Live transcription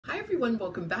everyone,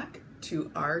 welcome back to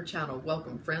our channel.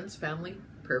 Welcome friends, family,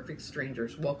 perfect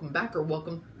strangers. Welcome back or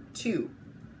welcome to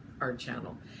our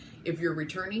channel. If you're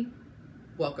returning,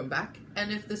 welcome back.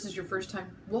 And if this is your first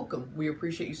time, welcome. We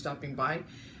appreciate you stopping by.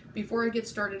 Before I get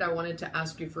started, I wanted to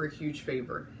ask you for a huge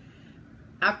favor.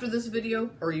 After this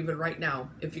video, or even right now,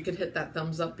 if you could hit that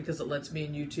thumbs up because it lets me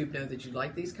and YouTube know that you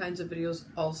like these kinds of videos.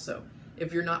 Also,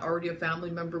 if you're not already a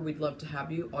family member, we'd love to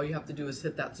have you. All you have to do is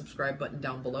hit that subscribe button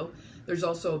down below. There's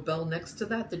also a bell next to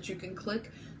that you can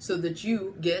click so that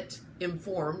you get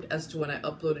informed as to when I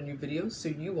upload a new video so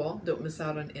you all don't miss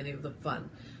out on any of the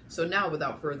fun. So now,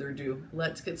 without further ado,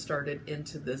 let's get started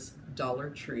into this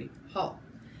Dollar Tree haul.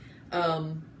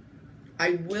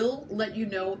 I will let you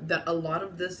know that a lot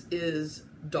of this is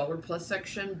Dollar Plus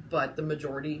section, but the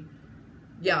majority,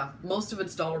 yeah, most of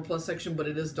it's Dollar Plus section, but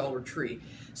it is Dollar Tree.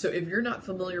 So if you're not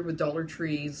familiar with Dollar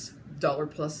Tree's Dollar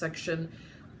Plus section,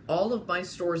 all of my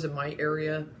stores in my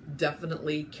area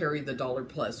definitely carry the Dollar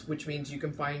Plus, which means you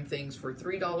can find things for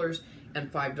 $3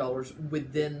 and $5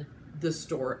 within the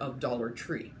store of Dollar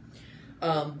Tree.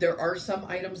 There are some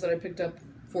items that I picked up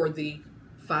for the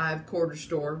 5-quarter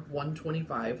store,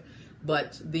 $1.25,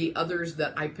 but the others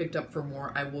that I picked up for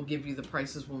more, I will give you the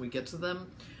prices when we get to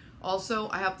them. Also,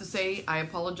 I have to say, I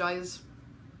apologize.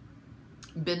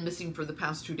 Been missing for the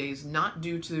past 2 days, not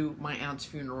due to my aunt's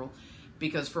funeral,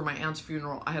 because for my aunt's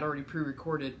funeral, I had already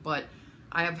pre-recorded, but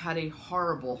I have had a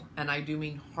horrible, and I do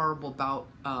mean horrible, bout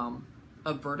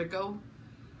of vertigo.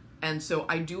 And so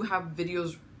I do have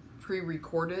videos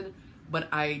pre-recorded, but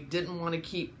I didn't want to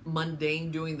keep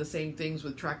mundane doing the same things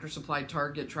with Tractor Supply,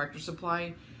 Target, Tractor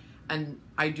Supply, and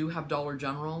I do have Dollar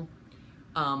General.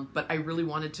 But I really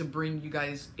wanted to bring you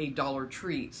guys a Dollar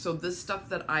Tree. So this stuff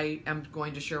that I am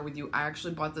going to share with you, I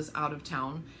actually bought this out of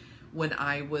town when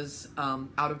I was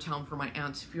out of town for my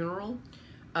aunt's funeral.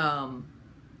 And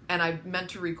I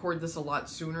meant to record this a lot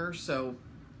sooner, so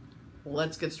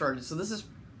let's get started. So this is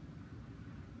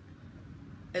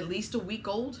at least a week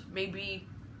old, maybe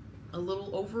a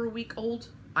little over a week old,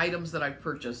 items that I've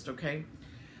purchased, okay?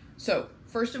 So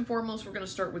first and foremost, we're going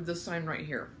to start with this sign right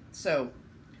here. So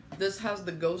this has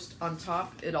the ghost on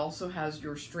top. It also has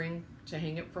your string to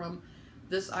hang it from.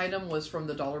 This item was from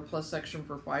the Dollar Plus section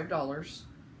for $5.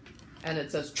 And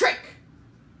it says trick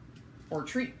or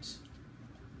treat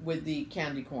with the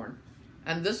candy corn.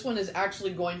 And this one is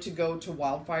actually going to go to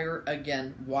Wildfire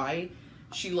again. Why?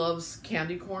 She loves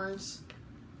candy corns.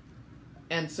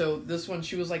 And so this one,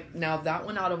 she was like, now that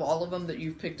one out of all of them that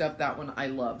you've picked up, that one I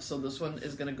love. So this one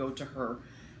is going to go to her.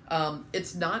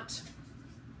 It's not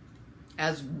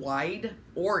as wide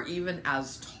or even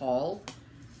as tall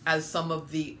as some of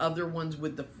the other ones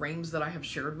with the frames that I have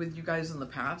shared with you guys in the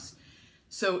past.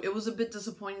 So it was a bit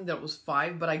disappointing that it was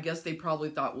 $5, but I guess they probably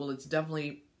thought, well, it's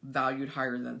definitely valued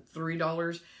higher than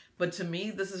 $3. But to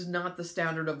me, this is not the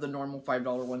standard of the normal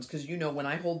 $5 ones, because you know, when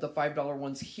I hold the $5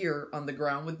 ones here on the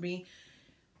ground with me,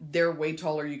 they're way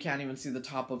taller. You can't even see the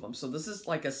top of them. So this is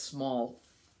like a small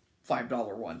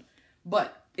 $5 one.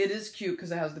 But it is cute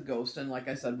because it has the ghost. And like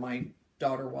I said, my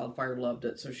daughter Wildfire loved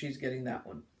it, so she's getting that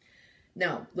one.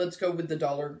 Now, let's go with the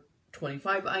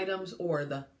 $1.25 items or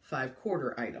the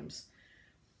 5-quarter items.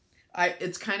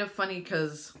 It's kind of funny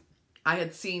because I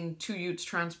had seen 2 Utes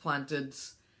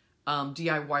Transplanted's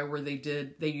DIY where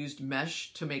they used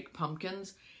mesh to make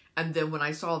pumpkins. And then when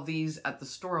I saw these at the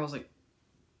store, I was like,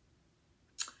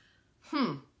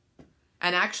 And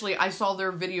actually, I saw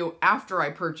their video after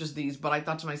I purchased these, but I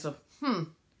thought to myself,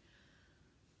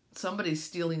 somebody's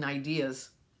stealing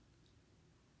ideas.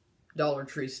 Dollar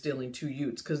Tree stealing 2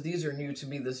 Utes, because these are new to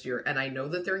me this year. And I know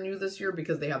that they're new this year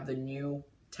because they have the new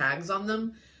tags on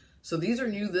them. So these are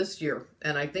new this year.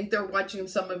 And I think they're watching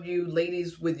some of you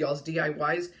ladies with y'all's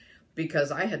DIYs,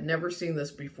 because I had never seen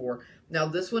this before. Now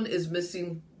this one is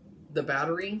missing the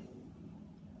battery.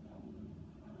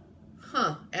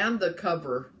 And the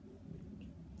cover.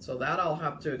 So that I'll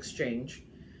have to exchange.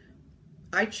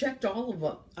 I checked all of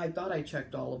them. I thought I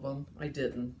checked all of them. I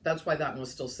didn't. That's why that one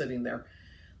was still sitting there.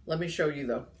 Let me show you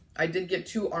though. I did get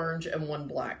 2 orange and 1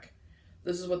 black.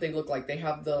 This is what they look like. They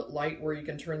have the light where you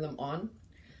can turn them on.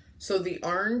 So the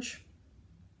orange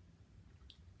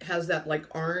has that like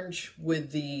orange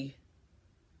with the,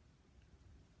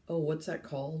 oh, what's that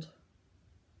called?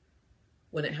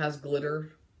 When it has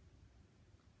glitter.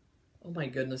 Oh my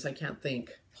goodness, I can't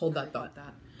think. Hold that thought.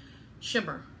 That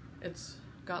shimmer. It's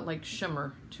got like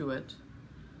shimmer to it.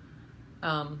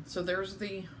 So there's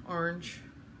the orange.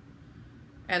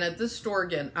 And at this store,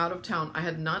 again, out of town, I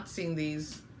had not seen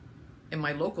these in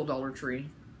my local Dollar Tree.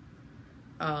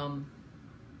 There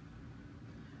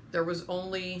was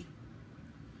only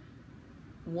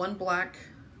 1 black,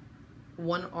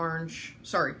 one orange,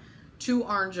 sorry, 2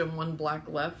 orange and 1 black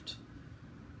left.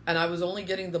 And I was only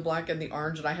getting the black and the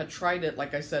orange, and I had tried it,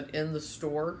 like I said, in the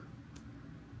store.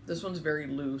 This one's very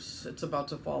loose. It's about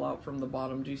to fall out from the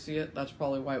bottom. Do you see it? That's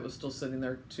probably why it was still sitting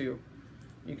there too.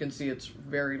 You can see it's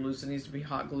very loose. It needs to be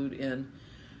hot glued in.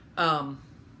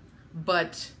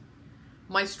 But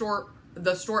my store,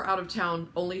 the store out of town,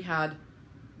 only had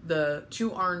the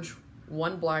 2 orange,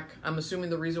 1 black. I'm assuming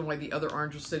the reason why the other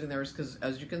orange was sitting there is because,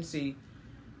 as you can see,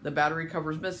 the battery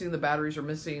cover is missing. The batteries are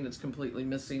missing. It's completely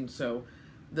missing. So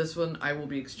this one I will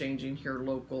be exchanging here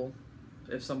local.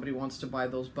 If somebody wants to buy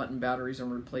those button batteries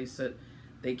and replace it,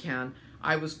 they can.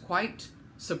 I was quite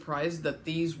surprised that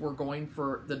these were going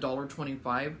for the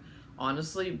 $1.25,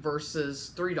 honestly,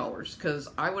 versus $3, because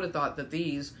I would have thought that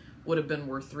these would have been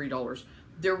worth $3.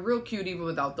 They're real cute even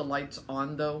without the lights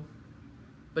on though.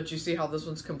 But you see how this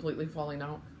one's completely falling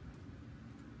out?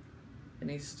 It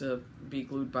needs to be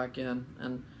glued back in,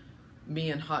 and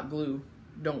me and hot glue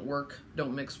don't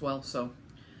mix well, so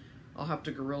I'll have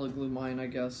to Gorilla Glue mine, I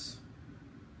guess.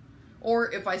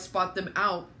 Or if I spot them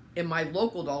out in my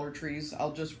local Dollar Trees,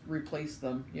 I'll just replace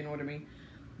them, you know what I mean?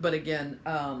 But again,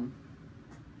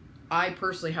 I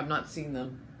personally have not seen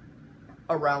them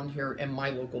around here in my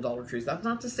local Dollar Trees. That's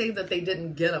not to say that they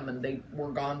didn't get them and they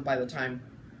were gone by the time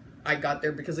I got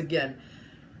there, because again,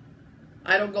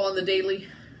 I don't go on the daily,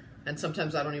 and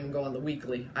sometimes I don't even go on the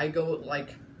weekly. I go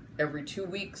like every 2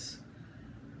 weeks.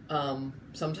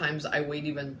 Sometimes I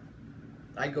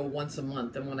go once a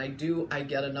month, and when I do, I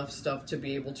get enough stuff to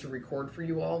be able to record for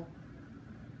you all.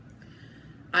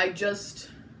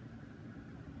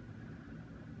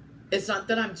 It's not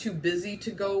that I'm too busy to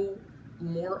go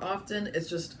more often, it's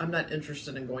just I'm not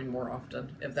interested in going more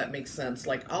often, if that makes sense.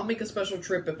 Like, I'll make a special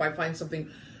trip if I find something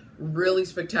really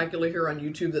spectacular here on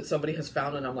YouTube that somebody has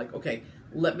found, and I'm like, okay,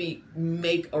 let me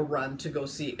make a run to go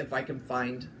see if I can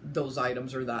find those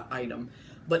items or that item.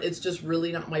 But it's just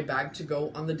really not my bag to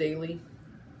go on the daily.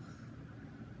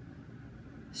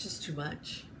 It's just too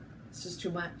much. It's just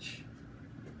too much.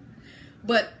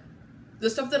 But the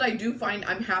stuff that I do find,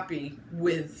 I'm happy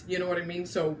with, you know what I mean?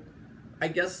 So I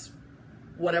guess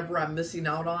whatever I'm missing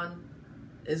out on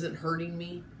isn't hurting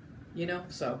me, you know?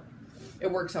 So it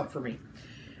works out for me.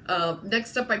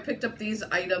 Next up, I picked up these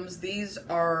items. These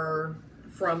are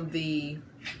from the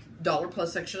Dollar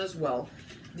Plus section as well.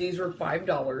 These were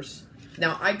 $5.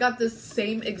 Now, I got this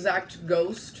same exact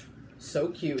ghost, so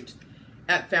cute,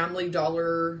 at Family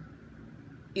Dollar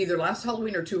either last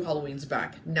Halloween or 2 Halloweens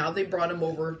back. Now they brought them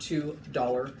over to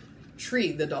Dollar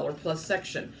Tree, the Dollar Plus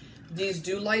section. These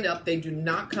do light up. They do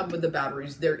not come with the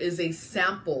batteries. There is a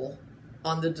sample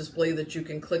on the display that you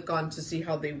can click on to see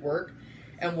how they work.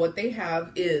 And what they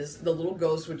have is the little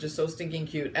ghost, which is so stinking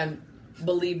cute. And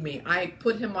believe me, I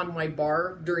put him on my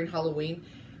bar during Halloween.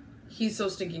 He's so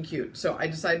stinking cute. So I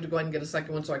decided to go ahead and get a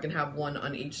second one so I can have one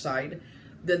on each side.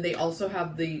 Then they also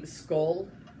have the skull.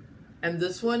 And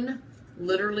this one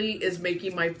literally is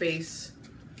making my face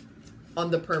on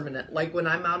the permanent. Like when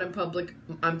I'm out in public,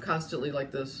 I'm constantly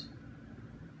like this.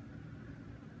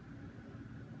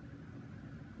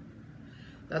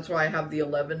 That's why I have the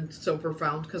 11 so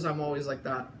profound, because I'm always like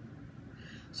that.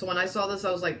 So when I saw this,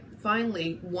 I was like,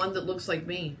 finally, one that looks like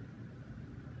me.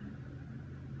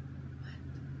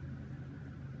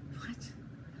 What?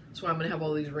 That's why I'm going to have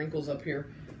all these wrinkles up here,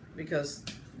 because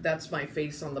that's my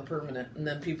face on the permanent. And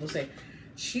then people say,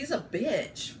 she's a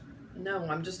bitch. No,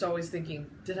 I'm just always thinking,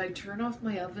 did I turn off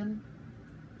my oven?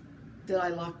 Did I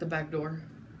lock the back door?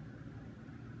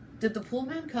 Did the pool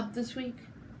man come this week?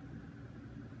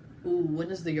 Ooh, when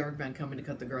is the yard man coming to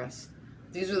cut the grass?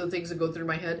 These are the things that go through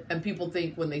my head. And people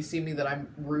think when they see me that I'm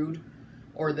rude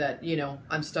or that, you know,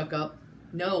 I'm stuck up.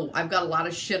 No, I've got a lot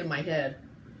of shit in my head.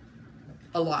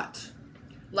 A lot.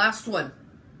 Last one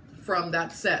from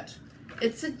that set.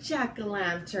 It's a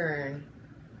jack-o'-lantern.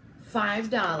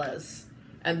 $5.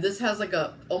 And this has like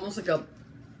a, almost like a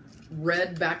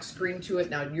red back screen to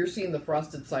it. Now you're seeing the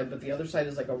frosted side, but the other side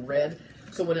is like a red.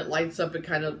 So when it lights up, it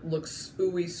kind of looks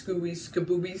ooey, scooey,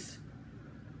 skaboobies.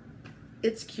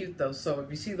 It's cute though, so if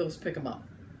you see those, pick them up.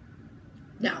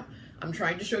 Now, I'm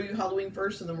trying to show you Halloween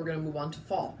first, and then we're going to move on to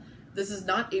fall. This is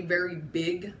not a very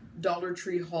big Dollar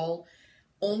Tree haul,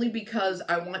 only because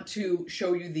I want to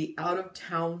show you the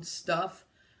out-of-town stuff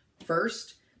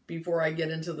first before I get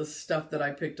into the stuff that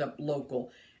I picked up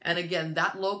local. And again,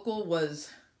 that local was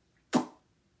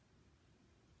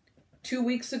 2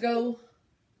 weeks ago.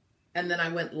 And then I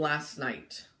went last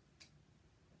night.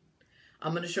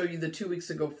 I'm going to show you the 2 weeks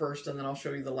ago first, and then I'll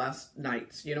show you the last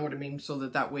nights. You know what I mean? So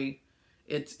that way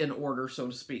it's in order, so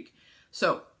to speak.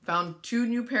 So, found 2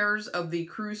 new pairs of the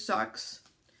crew socks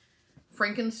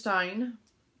Frankenstein,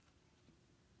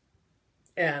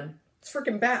 and it's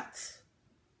freaking bats.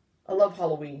 I love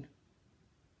Halloween.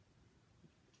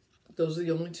 Those are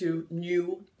the only two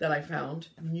new that I found.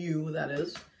 New, that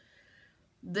is.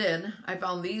 Then I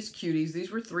found these cuties.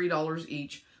 These were $3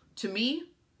 each. To me,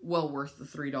 well worth the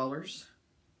 $3.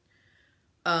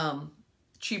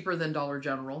 Cheaper than Dollar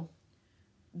General.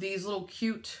 These little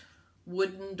cute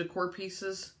wooden decor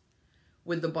pieces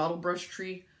with the bottle brush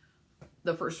tree.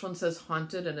 The first one says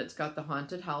haunted, and it's got the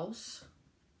haunted house.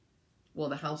 Well,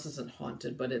 the house isn't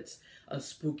haunted, but it's a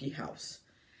spooky house.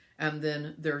 And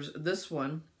then there's this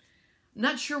one.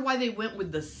 Not sure why they went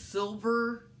with the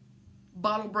silver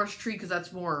bottle brush tree, because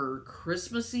that's more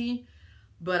Christmassy.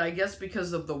 But I guess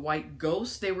because of the white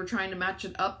ghost, they were trying to match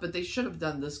it up. But they should have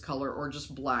done this color or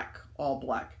just black, all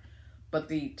black. But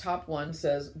the top one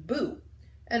says boo.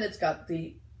 And it's got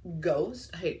the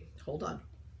ghost. Hey, hold on.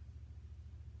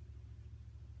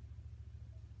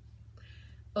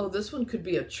 Oh, this one could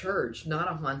be a church, not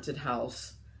a haunted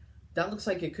house. That looks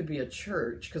like it could be a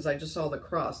church because I just saw the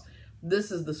cross.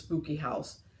 This is the spooky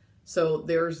house. So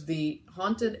there's the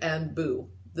haunted and boo.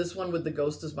 This one with the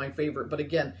ghost is my favorite. But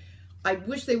again, I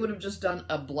wish they would have just done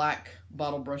a black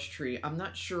bottle brush tree. I'm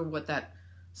not sure what that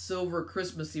silver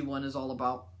Christmassy one is all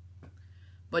about.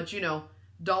 But, you know,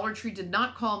 Dollar Tree did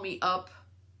not call me up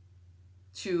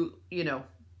to, you know,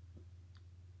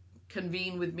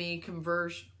 convene with me,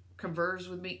 converse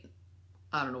with me.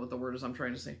 I don't know what the word is I'm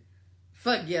trying to say.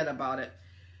 Forget about it.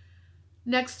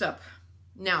 Next up.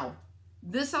 Now,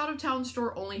 this out-of-town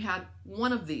store only had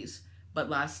one of these. But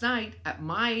last night at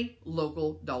my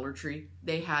local Dollar Tree,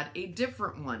 they had a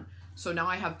different one. So now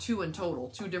I have two in total,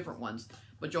 two different ones.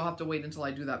 But you'll have to wait until I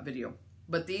do that video.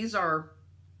 But these are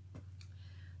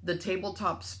the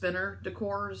tabletop spinner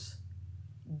decors.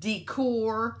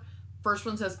 Decor. First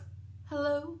one says,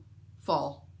 hello,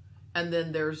 fall. And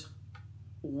then there's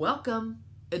welcome.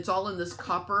 It's all in this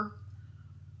copper.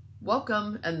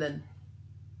 Welcome. And then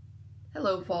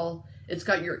hello, fall. It's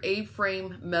got your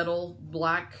A-frame metal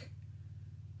black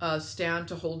stand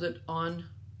to hold it on.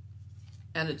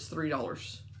 And it's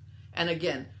 $3. And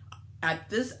again, at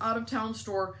this out-of-town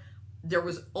store, there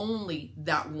was only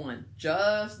that one.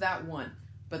 Just that one.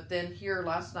 But then here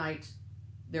last night,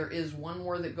 there is one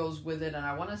more that goes with it. And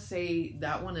I want to say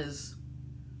that one is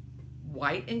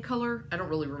white in color. I don't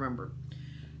really remember.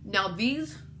 Now,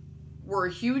 these were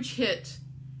a huge hit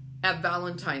at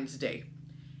Valentine's Day.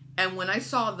 And when I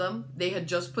saw them, they had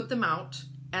just put them out.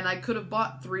 And I could have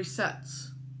bought 3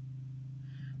 sets.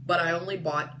 But I only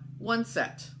bought 1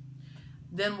 set.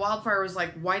 Then Wildfire was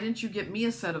like, why didn't you get me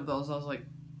a set of those? I was like,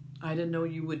 I didn't know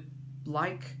you would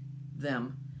like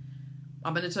them.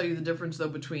 I'm going to tell you the difference, though,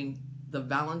 between the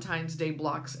Valentine's Day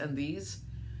blocks and these.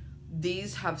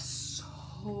 These have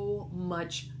so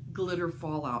much glitter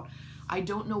fallout. I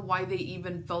don't know why they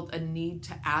even felt a need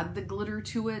to add the glitter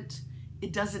to it.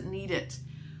 It doesn't need it.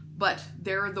 But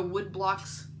they're the wood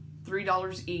blocks,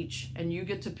 $3 each, and you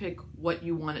get to pick what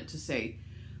you want it to say.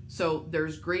 So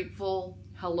there's grateful,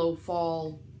 hello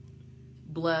fall,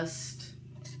 blessed,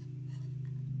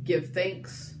 give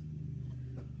thanks,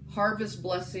 harvest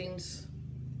blessings,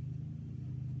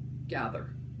 gather.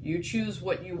 You choose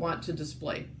what you want to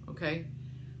display, okay?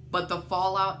 But the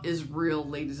fallout is real,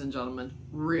 ladies and gentlemen,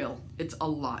 real. It's a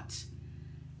lot.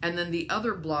 And then the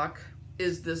other block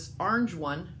is this orange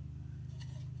one,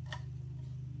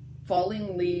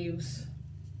 falling leaves,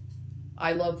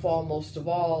 I love fall most of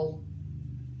all,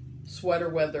 sweater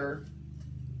weather,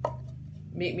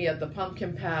 meet me at the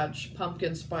pumpkin patch,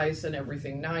 pumpkin spice and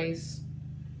everything nice.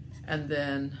 And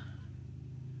then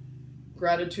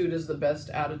gratitude is the best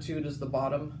attitude is the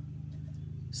bottom.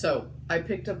 So I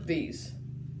picked up these.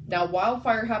 Now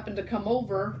Wildfire happened to come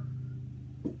over.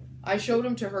 I showed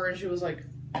them to her and she was like,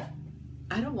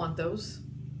 I don't want those.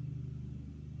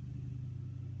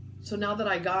 So now that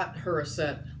I got her a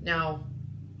set, now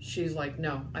she's like,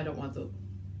 no, I don't want those.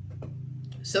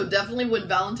 So definitely when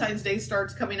Valentine's Day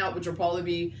starts coming out, which will probably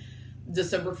be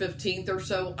December 15th or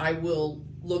so, I will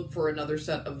look for another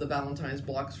set of the Valentine's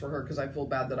blocks for her because I feel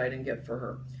bad that I didn't get for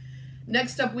her.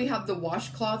 Next up, we have the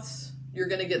washcloths. You're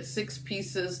going to get 6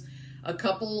 pieces. A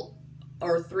couple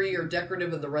or 3 are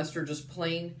decorative and the rest are just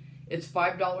plain. It's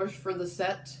 $5 for the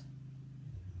set.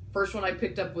 First one I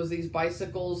picked up was these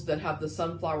bicycles that have the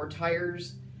sunflower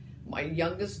tires. My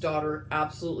youngest daughter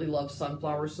absolutely loves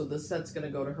sunflowers, so this set's going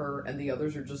to go to her, and the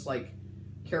others are just like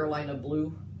Carolina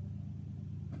blue.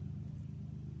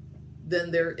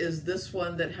 Then there is this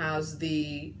one that has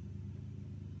the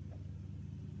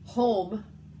home,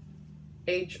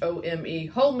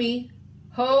 H-O-M-E, homie,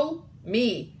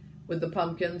 with the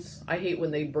pumpkins. I hate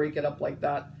when they break it up like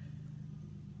that.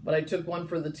 but I took one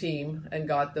for the team and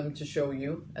got them to show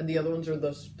you. And the other ones are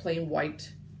those plain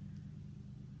white,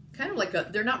 kind of like a,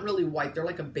 they're not really white, they're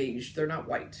like a beige, they're not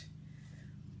white.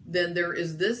 Then there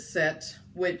is this set,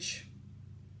 which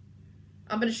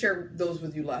I'm going to share those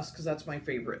with you last because that's my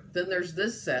favorite. Then there's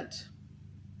this set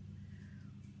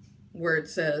where it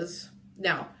says,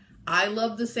 now, I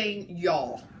love the saying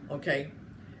y'all, okay?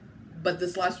 But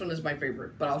this last one is my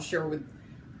favorite, but I'll share with,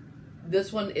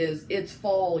 this one is, it's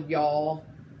fall, y'all.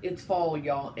 It's fall,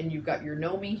 y'all. And you've got your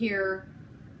know me here,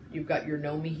 you've got your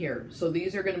know me here. So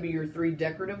these are going to be your 3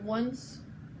 decorative ones.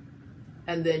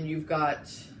 And then you've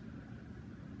got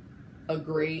a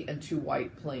gray and 2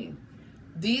 white plain.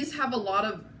 These have a lot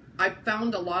of, I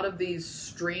found a lot of these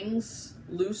strings,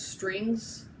 loose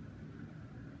strings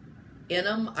in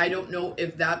them. I don't know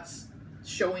if that's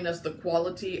showing us the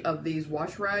quality of these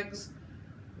wash rags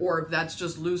or if that's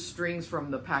just loose strings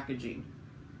from the packaging.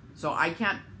 So I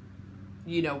can't,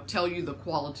 you know, tell you the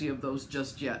quality of those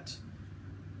just yet.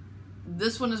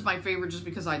 This one is my favorite just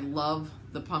because I love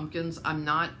the pumpkins. I'm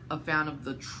not a fan of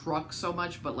the truck so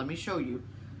much, but let me show you.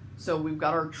 So we've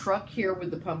got our truck here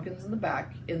with the pumpkins in the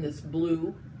back in this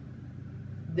blue.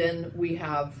 Then we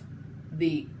have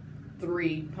the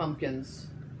 3 pumpkins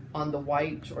on the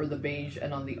white or the beige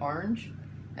and on the orange.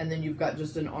 And then you've got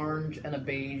just an orange and a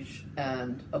beige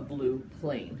and a blue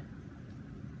plain.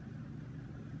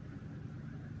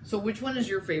 So which one is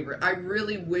your favorite? I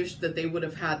really wish that they would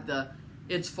have had the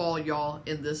It's Fall Y'all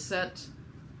in this set,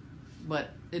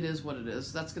 but it is what it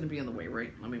is. That's going to be in the way,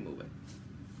 right? Let me move it.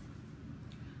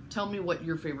 Tell me what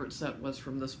your favorite set was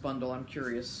from this bundle. I'm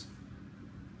curious.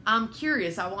 I'm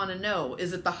curious. I want to know.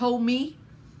 Is it the Homie?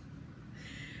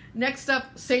 Next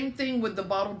up, same thing with the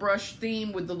bottle brush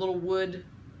theme with the little wood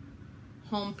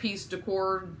home piece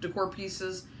decor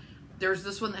pieces. There's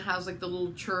this one that has like the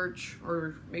little church,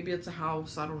 or maybe it's a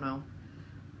house, I don't know.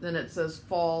 Then it says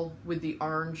fall with the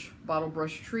orange bottle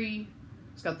brush tree.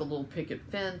 It's got the little picket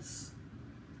fence.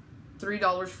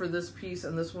 $3 for this piece,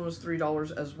 and this one was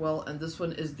 $3 as well. And this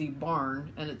one is the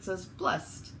barn, and it says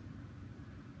blessed.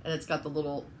 And it's got the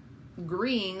little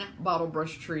green bottle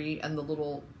brush tree and the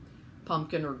little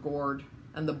pumpkin or gourd,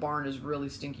 and the barn is really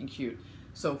stinking cute.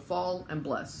 So fall and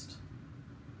blessed.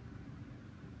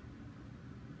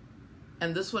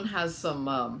 And this one has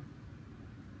some,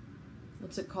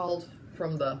 what's it called?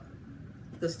 From the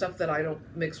stuff that I don't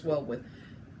mix well with.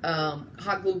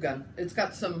 Hot glue gun. It's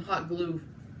got some hot glue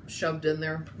shoved in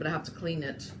there, but I have to clean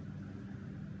it.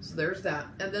 So there's that.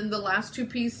 And then the last 2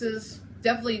 pieces,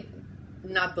 definitely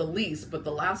not the least, but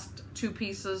the last 2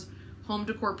 pieces, home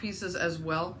decor pieces as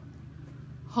well.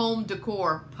 Home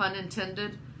decor, pun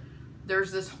intended.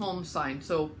 There's this home sign.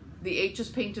 So the H is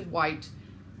painted white.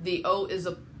 The O is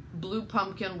a blue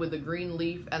pumpkin with a green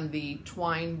leaf and the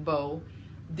twine bow.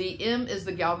 The M is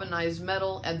the galvanized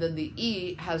metal, and then the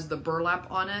E has the burlap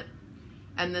on it.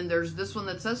 And then there's this one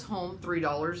that says home,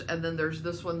 $3, and then there's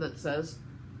this one that says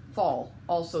fall,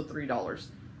 also $3.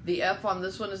 The F on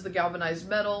this one is the galvanized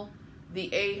metal.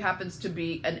 The A happens to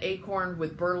be an acorn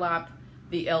with burlap.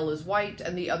 The L is white,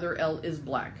 and the other L is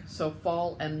black. So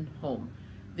fall and home.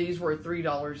 These were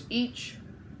 $3 each.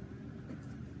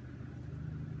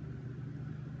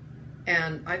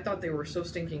 And I thought they were so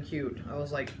stinking cute. I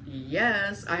was like,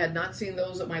 yes. I had not seen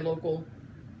those at my local.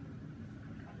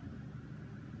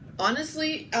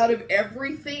 Honestly, out of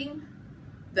everything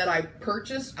that I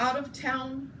purchased out of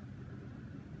town,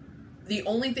 the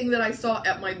only thing that I saw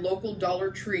at my local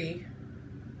Dollar Tree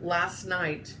last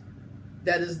night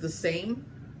that is the same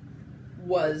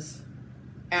was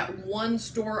at one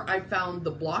store I found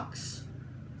the blocks.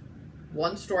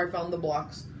 One store I found the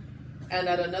blocks. And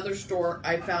at another store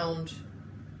I found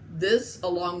this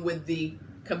along with the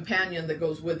companion that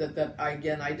goes with it that I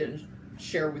didn't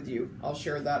share with you. I'll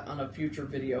share that on a future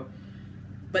video.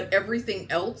 But everything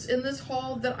else in this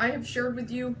haul that I have shared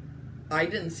with you, I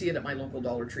didn't see it at my local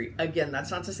Dollar Tree. Again,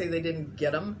 that's not to say they didn't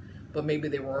get them, but maybe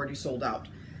they were already sold out.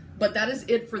 But that is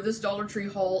it for this Dollar Tree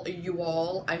haul, you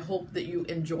all. I hope that you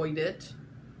enjoyed it.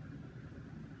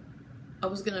 I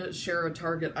was going to share a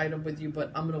Target item with you,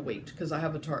 but I'm going to wait because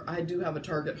I do have a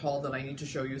Target haul that I need to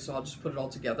show you, so I'll just put it all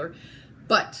together.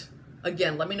 But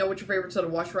again, let me know what your favorite set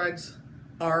of wash rags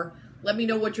are. Let me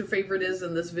know what your favorite is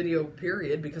in this video,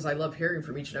 period, because I love hearing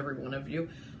from each and every one of you.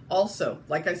 Also,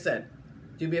 like I said,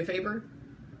 do me a favor,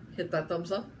 hit that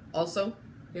thumbs up. Also,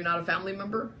 if you're not a family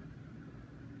member,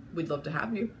 we'd love to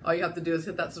have you. All you have to do is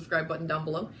hit that subscribe button down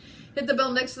below. Hit the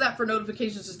bell next to that for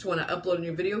notifications as to when I upload a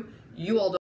new video. You all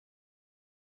don't